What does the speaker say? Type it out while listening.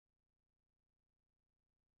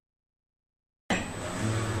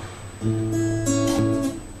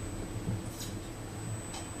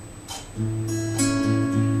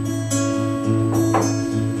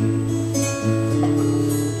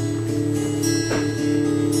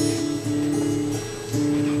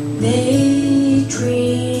Daydreamer,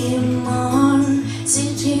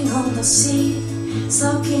 sitting on the seat,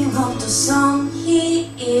 soaking up the sun. He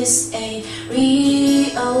is a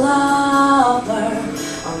real lover,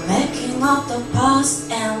 making up the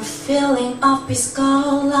past and filling up his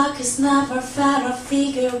skull like he's never felt a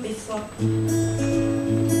figure before.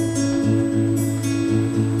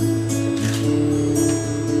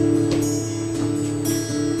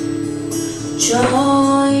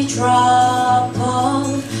 Joy dropper,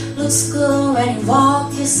 looks good when he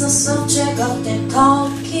walks. He's the subject of their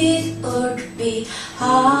talk. It would be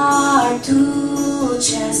hard to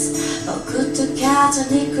chase, but good to catch a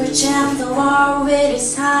nickel jam the war with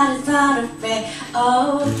his heart without a break.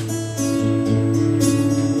 Oh,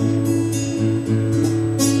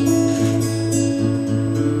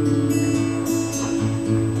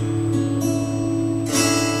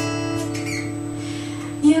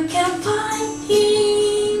 you can find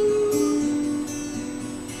him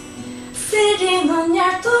sitting on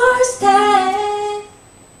your doorstep.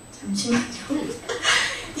 잠시만요.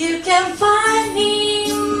 You can find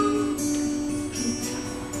him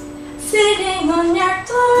sitting on your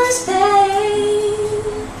doorstep,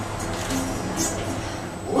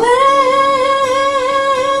 waiting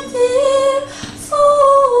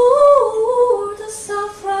for the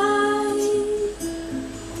sunrise,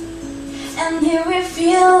 and he will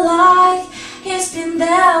feel like he's been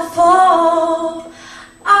there for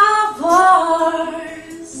hours,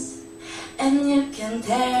 and you can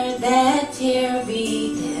tell that he'll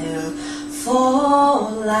be there for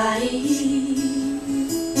life.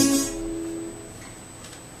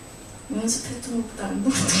 연습했던 것보다 안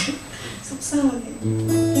보는데 속상하게.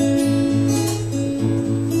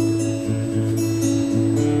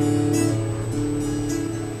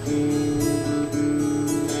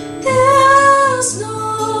 There's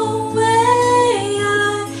no way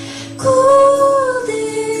I could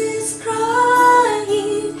describe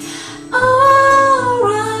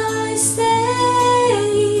or I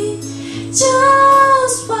say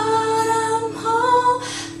just what I'm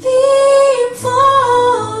hoping for.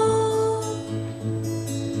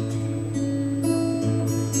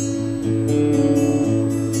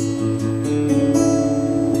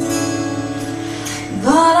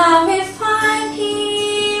 But I will find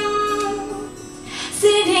him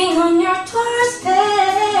sitting on your doorstep,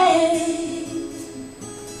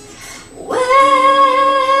 waiting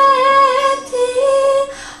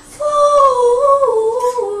for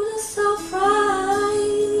the sunrise,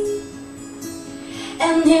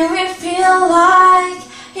 and he will feel like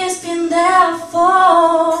he's been there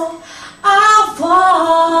for hours,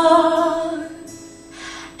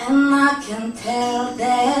 and I can tell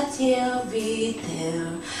that he'll be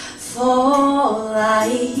there for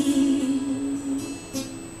life,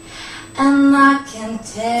 and I can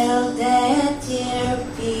tell that he'll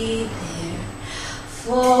be there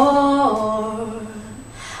for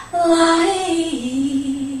life.